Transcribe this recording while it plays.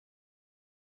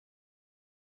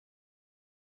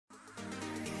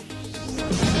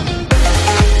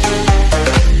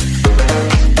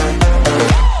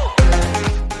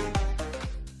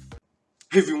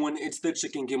it's the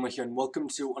Chicken Gamer here, and welcome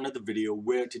to another video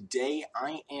where today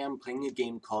I am playing a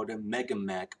game called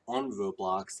MegaMech on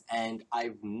Roblox, and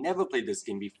I've never played this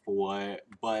game before,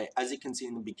 but as you can see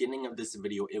in the beginning of this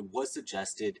video, it was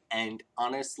suggested, and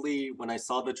honestly, when I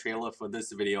saw the trailer for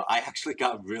this video, I actually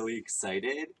got really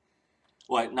excited.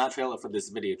 Well, not trailer for this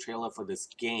video, trailer for this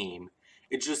game.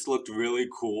 It just looked really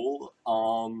cool.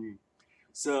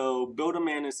 So,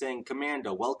 Builderman is saying,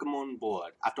 Commander, welcome on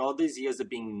board. After all these years of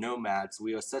being nomads,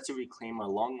 we are set to reclaim our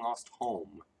long-lost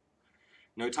home.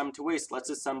 No time to waste, let's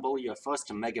assemble your first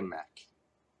MegaMech.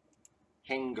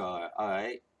 Hangar,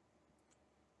 alright.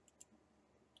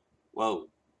 Whoa.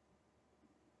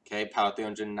 Okay, power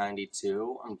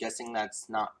 392. I'm guessing that's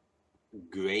not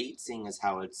great, seeing as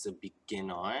how it's a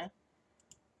beginner.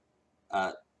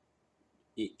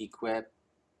 Equip.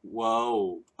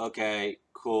 Whoa. Okay,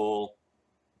 cool.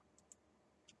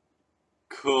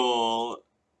 Cool.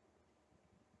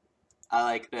 I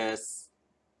like this.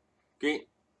 Great.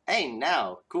 Hey,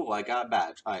 now. Cool, I got a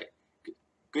badge. Alright.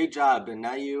 Great job, and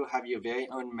now you have your very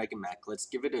own MegaMech. Let's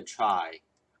give it a try.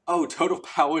 Oh, total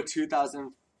power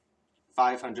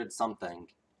 2,500 something.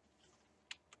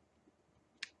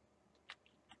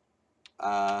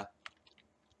 I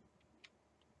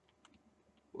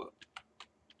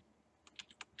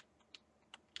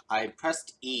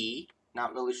pressed E.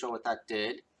 Not really sure what that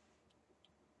did.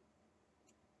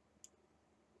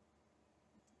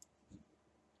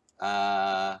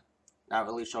 Not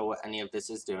really sure what any of this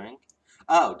is doing.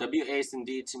 Oh, WA is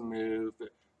indeed to move.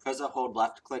 Press or hold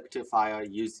left click to fire.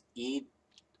 Use E.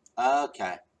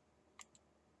 Okay.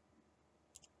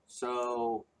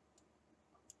 So,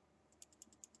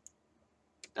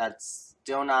 that's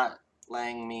still not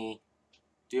letting me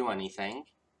do anything.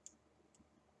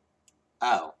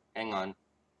 Oh, hang on.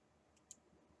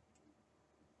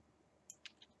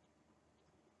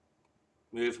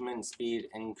 Movement speed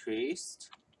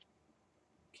increased.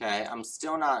 Okay, I'm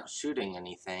still not shooting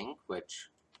anything,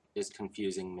 which is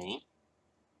confusing me.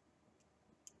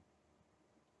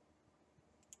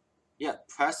 Yeah,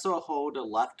 press or hold a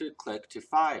left click to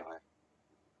fire.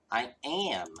 I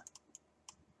am.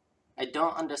 I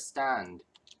don't understand.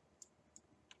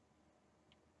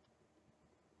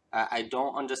 I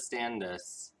don't understand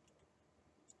this.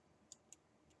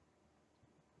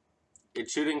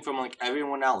 It's shooting from like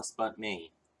everyone else but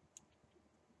me.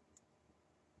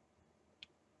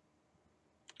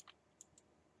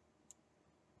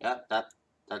 Yep,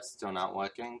 that's still not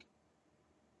working.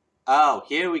 Oh,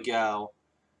 here we go.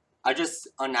 I just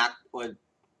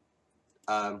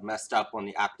messed up on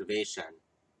the activation.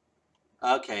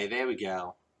 Okay, there we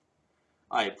go.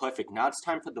 Alright, perfect. Now it's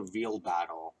time for the real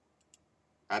battle.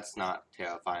 That's not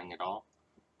terrifying at all.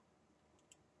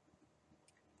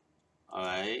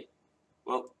 Alright.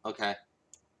 Well, okay.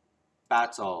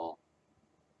 Battle.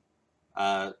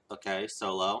 Okay,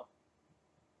 solo.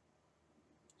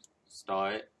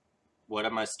 Start. What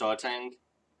am I starting?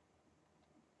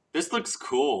 This looks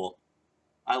cool.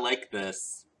 I like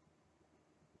this.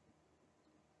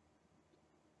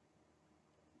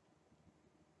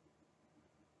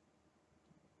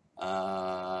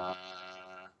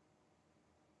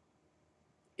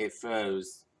 It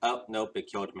froze. Oh, nope, it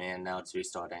killed me and now it's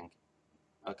restarting.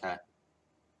 Okay.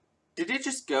 Did it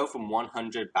just go from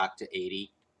 100 back to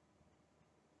 80?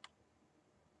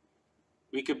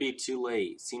 We could be too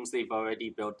late. Seems they've already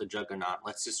built the Juggernaut.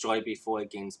 Let's destroy it before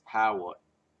it gains power.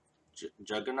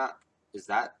 Juggernaut? Is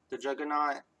that the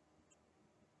Juggernaut?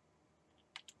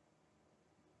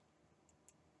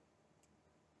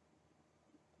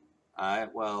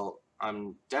 Alright, well,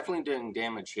 I'm definitely doing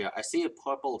damage here. I see a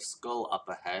purple skull up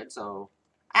ahead, so...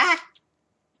 Ah!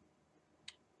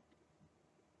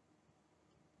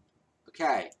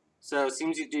 Okay, so it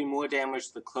seems you do more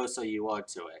damage the closer you are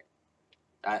to it.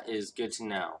 That is good to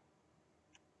know.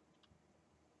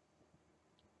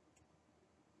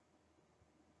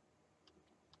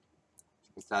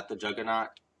 Is that the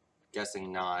Juggernaut?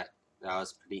 Guessing not. That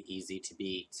was pretty easy to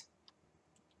beat.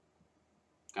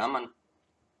 Come on.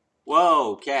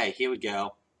 Whoa, okay, here we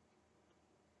go.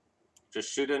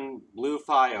 Just shooting blue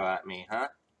fire at me, huh?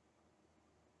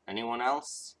 Anyone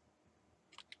else?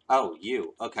 Oh,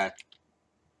 you. Okay.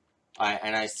 Alright,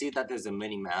 and I see that there's a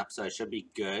mini-map, so I should be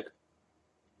good.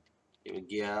 Here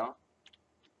we go.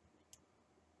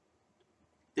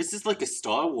 This is like a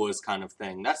Star Wars kind of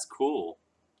thing. That's cool.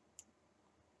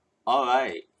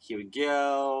 Alright, here we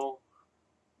go.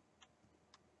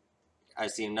 I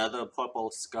see another purple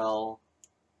skull.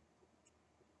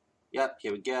 Yep,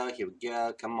 here we go, here we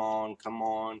go. Come on, come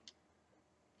on.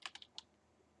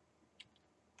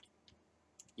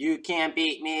 You can't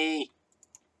beat me.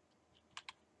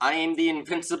 I am the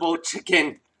invincible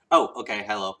chicken. Oh, okay,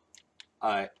 hello.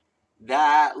 Alright.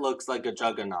 That looks like a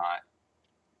juggernaut.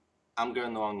 I'm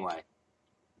going the wrong way.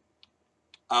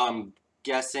 I'm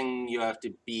guessing you have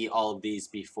to beat all of these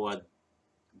before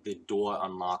the door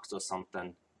unlocks or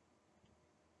something.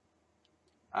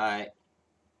 Alright.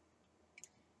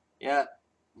 Yep.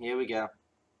 Here we go.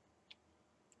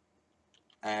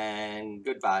 And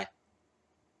goodbye.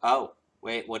 Oh,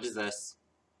 wait, what is this?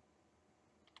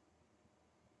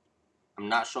 I'm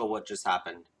not sure what just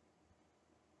happened.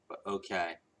 But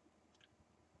okay.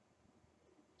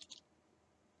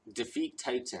 Defeat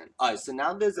Titan. Alright, so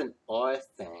now there's an R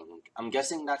thing. I'm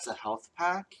guessing that's a health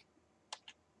pack?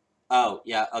 Oh,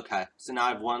 yeah, okay. So now I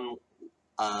have one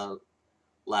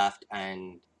left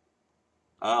and...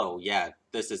 Oh, yeah,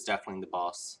 this is definitely the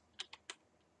boss.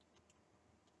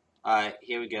 Alright,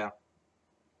 here we go.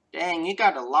 Dang, you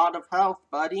got a lot of health,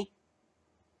 buddy.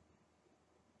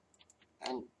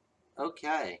 And,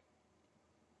 okay.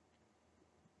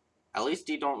 At least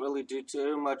you don't really do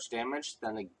too much damage.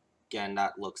 Then again,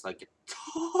 that looks like it.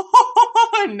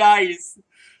 Nice!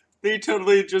 They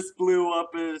totally just blew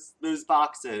up those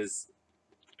boxes.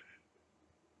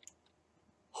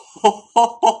 Ho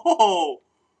ho ho ho!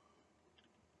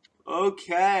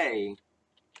 Okay.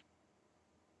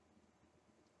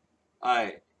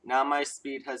 Alright, now my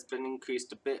speed has been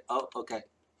increased a bit. Oh, okay.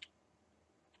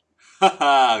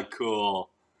 Haha, cool.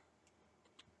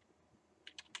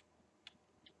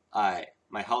 Alright,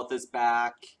 my health is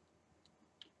back.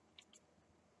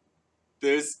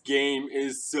 This game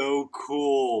is so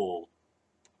cool.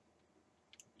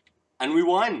 And we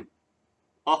won!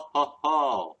 Ho ho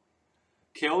ho!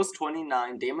 Kills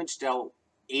 29, damage dealt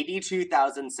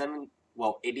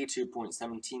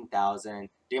 82.17 thousand,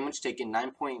 damage taken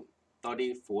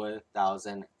 9.34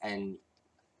 thousand, and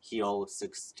heal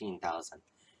 16,000.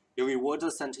 Your rewards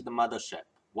are sent to the mothership.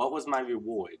 What was my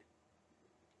reward?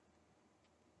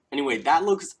 Anyway, that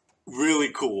looks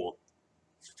really cool.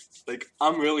 Like,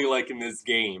 I'm really liking this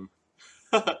game.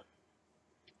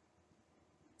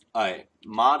 Alright,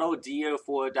 model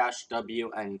DO4-W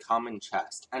and common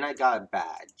chest. And I got a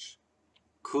badge.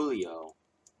 Coolio.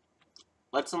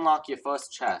 Let's unlock your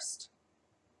first chest.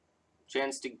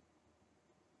 Chance to...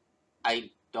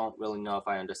 I don't really know if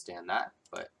I understand that,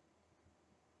 but...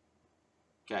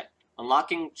 Okay.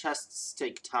 Unlocking chests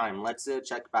take time. Let's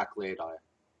check back later.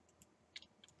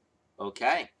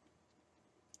 Okay.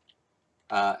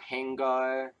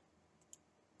 Hangar.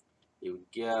 Here we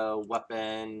go.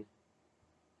 Weapon.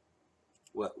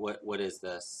 What is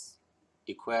this?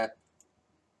 Equip.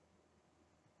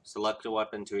 Select a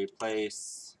weapon to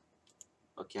replace.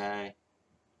 Okay.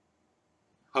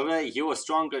 Hooray, you are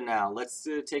stronger now. Let's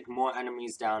take more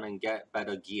enemies down and get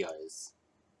better gears.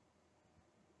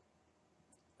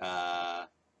 So,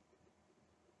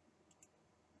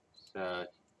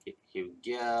 here we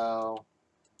go.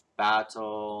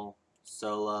 Battle,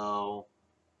 solo,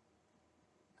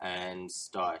 and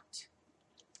start.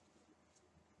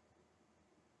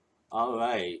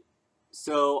 Alright.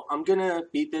 So, I'm gonna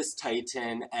beat this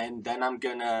Titan, and then I'm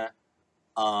gonna,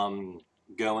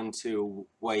 go into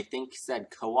what I think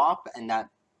said co-op, and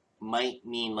that might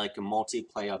mean like a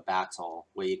multiplayer battle,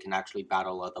 where you can actually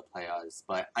battle other players,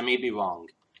 but I may be wrong.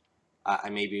 I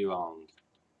may be wrong.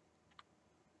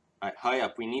 Alright, hurry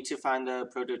up. We need to find the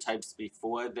prototypes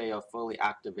before they are fully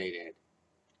activated.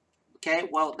 Okay,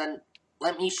 well then,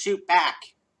 let me shoot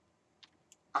back.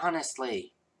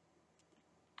 Honestly.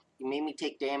 You made me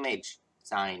take damage.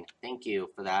 Sign. Thank you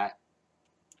for that.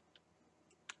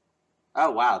 Oh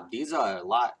wow, these are a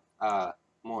lot,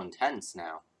 more intense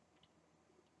now.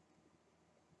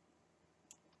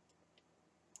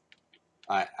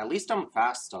 Alright, at least I'm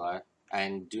faster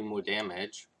and do more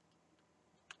damage.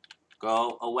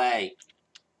 Go away.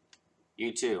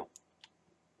 You too.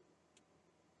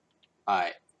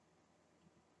 Alright.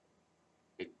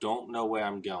 I don't know where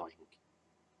I'm going.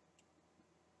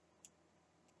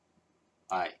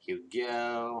 Alright, here we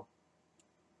go.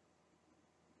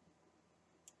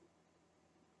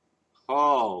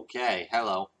 Okay,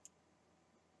 hello.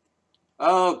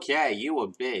 Okay, you were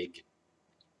big.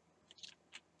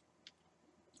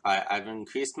 Alright, I've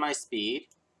increased my speed.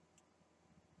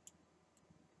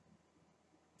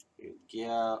 Here we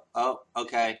go. Oh,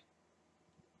 okay.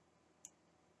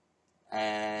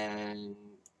 And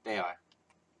they are.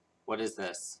 What is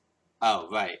this? Oh,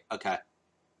 right, okay.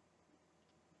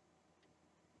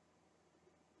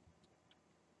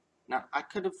 Now, I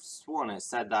could have sworn it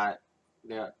said that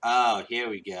there. Oh,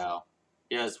 here we go.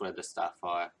 Here's where the stuff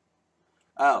are.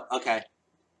 Oh, okay.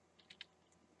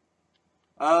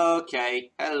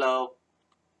 Okay, hello.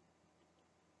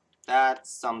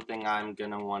 That's something I'm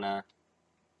gonna wanna,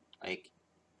 like,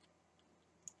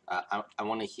 I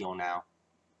want to heal now.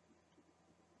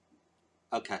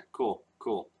 Okay, cool,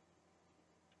 cool.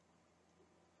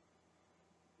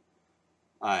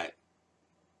 Alright.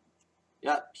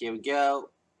 Yep, here we go.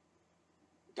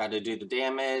 Gotta do the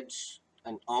damage.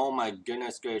 And oh my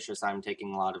goodness gracious, I'm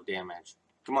taking a lot of damage.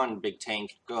 Come on, big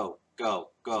tank. Go, go,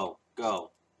 go,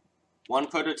 go. One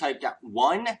prototype down.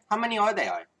 One? How many are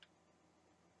there?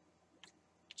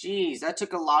 Jeez, that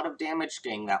took a lot of damage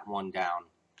getting that one down.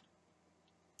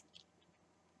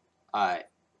 Alright.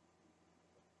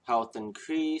 Health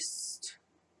increased.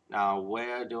 Now,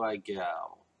 where do I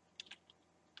go?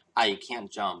 Ah, you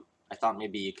can't jump. I thought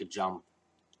maybe you could jump.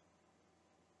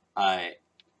 Alright.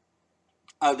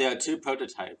 Oh, there are two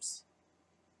prototypes.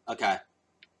 Okay.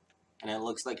 And it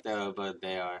looks like they're over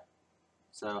there.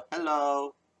 So,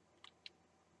 hello.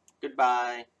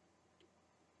 Goodbye.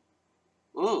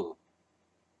 Ooh.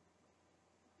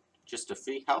 Just a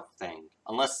free health thing.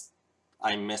 Unless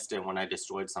I missed it when I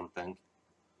destroyed something.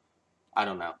 I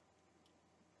don't know.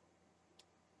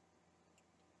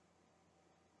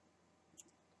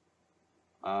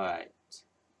 Alright.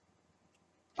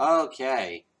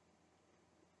 Okay.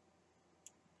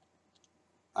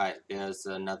 Alright, there's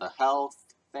another health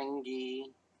thingy.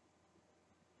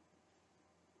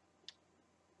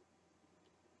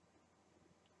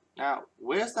 Now,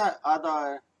 where's that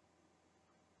other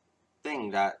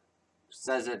thing that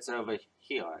says it's over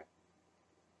here?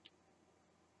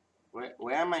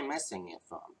 Where am I missing it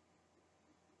from?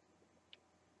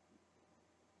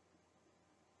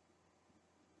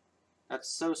 That's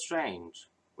so strange.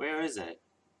 Where is it?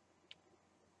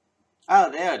 Oh,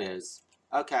 there it is.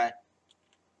 Okay.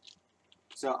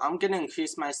 So I'm gonna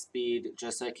increase my speed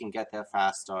just so I can get there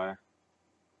faster.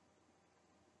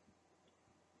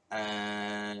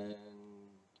 And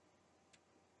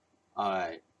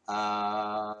alright.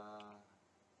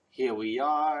 Here we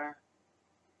are.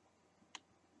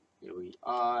 Here we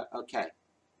are. Okay.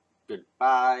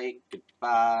 Goodbye.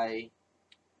 Goodbye.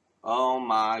 Oh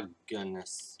my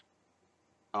goodness.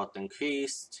 Health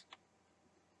increased.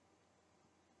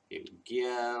 Here we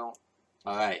go.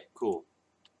 Alright, cool.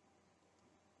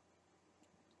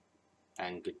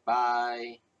 And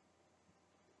goodbye.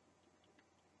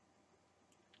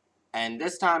 And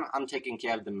this time, I'm taking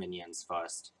care of the minions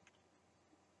first.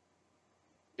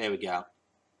 There we go.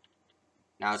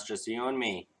 Now it's just you and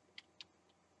me.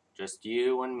 Just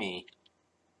you and me.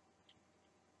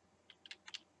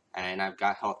 And I've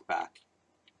got health back.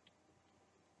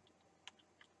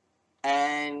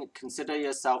 And consider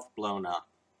yourself blown up.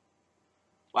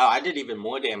 Wow, I did even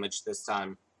more damage this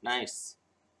time. Nice.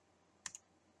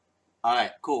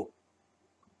 Alright, cool.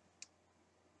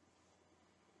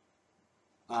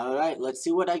 Alright, let's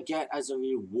see what I get as a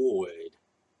reward.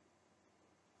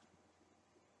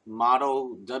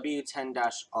 Model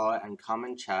W10-R and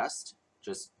common chest.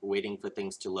 Just waiting for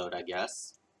things to load, I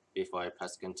guess, before I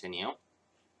press continue.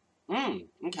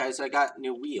 Okay, so I got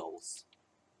new wheels.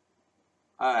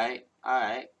 Alright,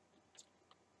 alright.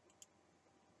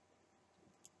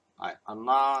 Alright,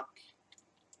 unlock.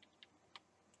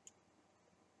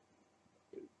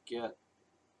 Get.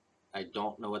 I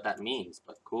don't know what that means,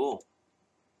 but cool.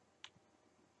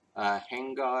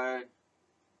 Hangar.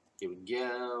 Here we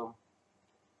go.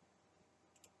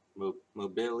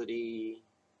 Mobility.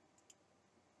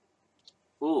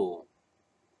 Ooh.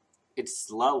 It's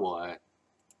slower.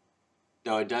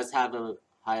 Though it does have a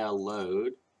higher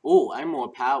load. Ooh, and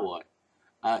more power.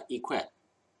 Equip.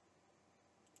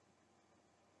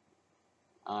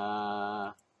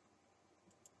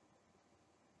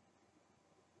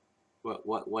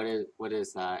 What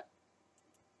is that?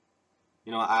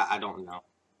 You know, I don't know.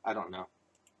 I don't know.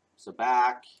 So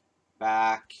back.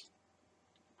 Battle.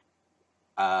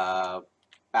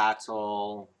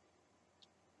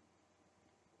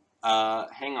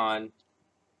 Hang on.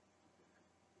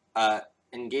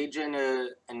 Engage in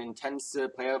an intense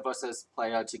player versus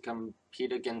player to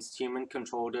compete against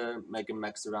human-controlled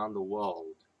MegaMechs around the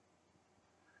world.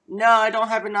 No, I don't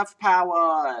have enough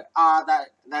power.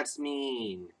 That's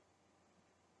mean.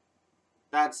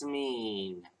 That's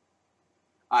mean.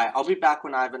 Alright, I'll be back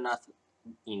when I have enough.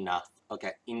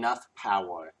 Okay, enough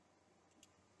power.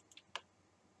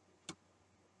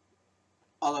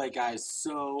 Alright guys,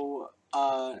 so,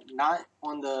 not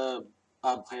on the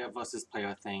player versus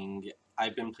player thing.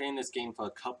 I've been playing this game for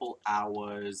a couple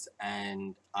hours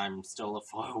and I'm still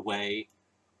far away,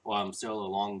 or I'm still a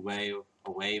long way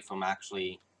away from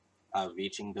actually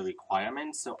reaching the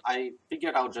requirements. So I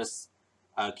figured I'll just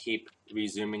keep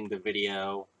resuming the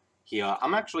video here.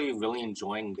 I'm actually really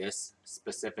enjoying this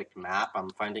specific map. I'm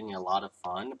finding it a lot of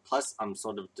fun. Plus, I'm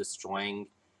sort of destroying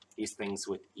these things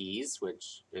with ease,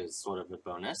 which is sort of a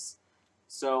bonus.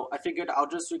 So I figured I'll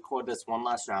just record this one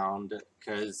last round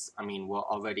because, I mean, we're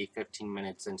already 15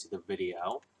 minutes into the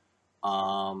video.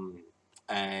 And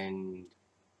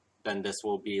then this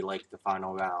will be like the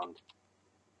final round.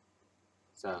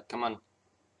 So come on.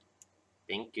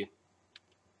 Thank you.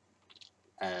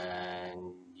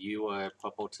 And you are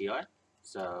purple TR.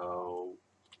 So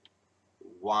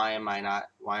why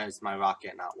is my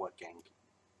rocket not working?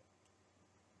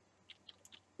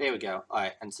 There we go.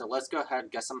 Alright, and so let's go ahead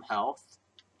and get some health.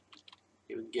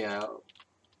 Here we go.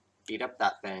 Beat up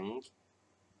that thing.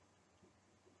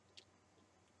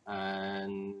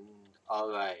 And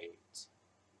alright.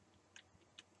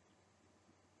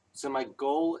 So my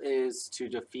goal is to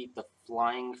defeat the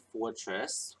flying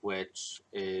fortress, which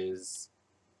is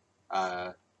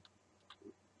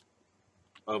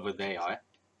over there.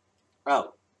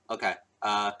 Oh, okay.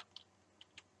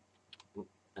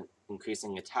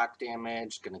 Increasing attack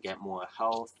damage, gonna get more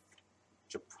health.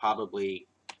 Should probably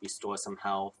restore some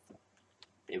health.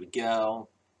 There we go.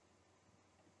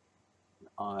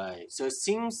 Alright, so it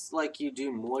seems like you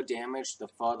do more damage the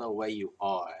farther away you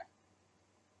are.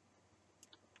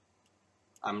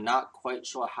 I'm not quite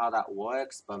sure how that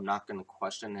works, but I'm not going to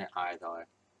question it either.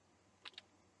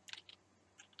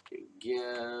 Here we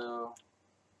go.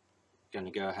 Gonna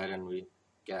go ahead and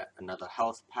get another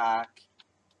health pack.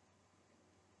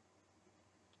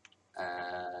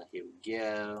 Here we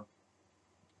go.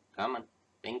 Come on.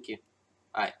 Thank you.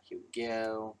 Alright, here we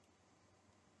go.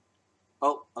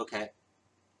 Oh, okay.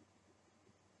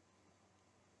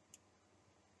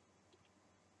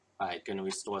 Alright, gonna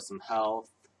restore some health.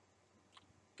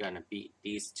 Gonna beat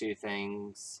these two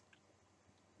things.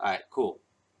 Alright, cool.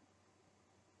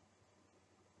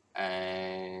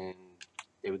 And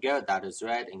there we go. That is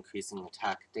red, increasing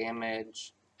attack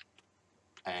damage.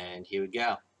 And here we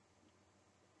go.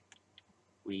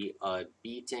 We are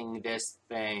beating this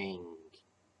thing.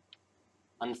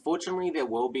 Unfortunately, there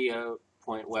will be a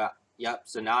point where, yep,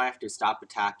 so now I have to stop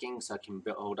attacking so I can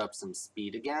build up some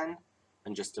speed again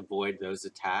and just avoid those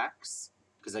attacks.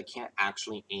 Because I can't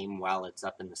actually aim while it's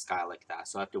up in the sky like that.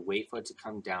 So I have to wait for it to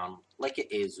come down like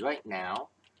it is right now.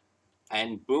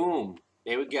 And boom!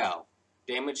 There we go.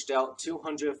 Damage dealt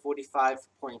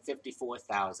 245.54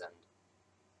 thousand.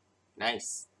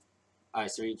 Nice. Alright,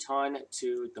 so return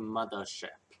to the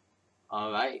mothership.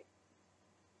 Alright.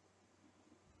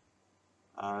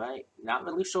 Alright. Not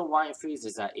really sure why it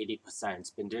freezes at 80%.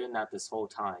 It's been doing that this whole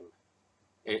time.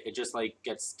 It just like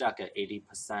gets stuck at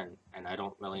 80%, and I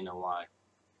don't really know why.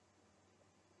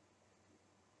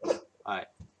 Alright.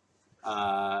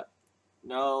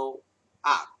 No.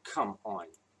 Ah, come on.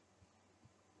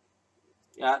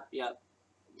 Yep.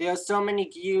 There are so many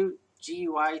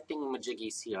GUI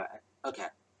thingamajiggies here. Okay.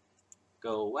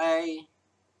 Go away.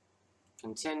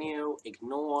 Continue.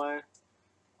 Ignore.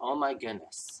 Oh my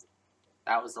goodness.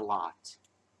 That was a lot.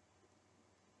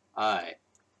 Alright.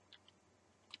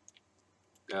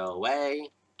 Go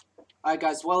away. Alright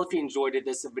guys, well if you enjoyed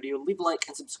this video, leave a like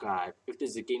and subscribe. If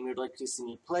there's a game you'd like to see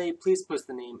me play, please post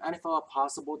the name and if at all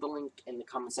possible, the link in the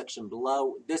comment section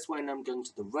below. This way I'm going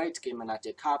to the right game and not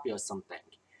a copy or something.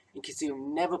 In case you've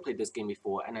never played this game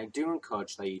before, and I do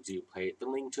encourage that you do play it, the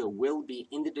link to it will be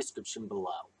in the description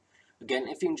below. Again,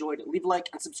 if you enjoyed, leave a like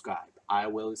and subscribe. I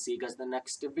will see you guys in the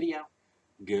next video.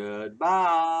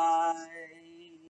 Goodbye!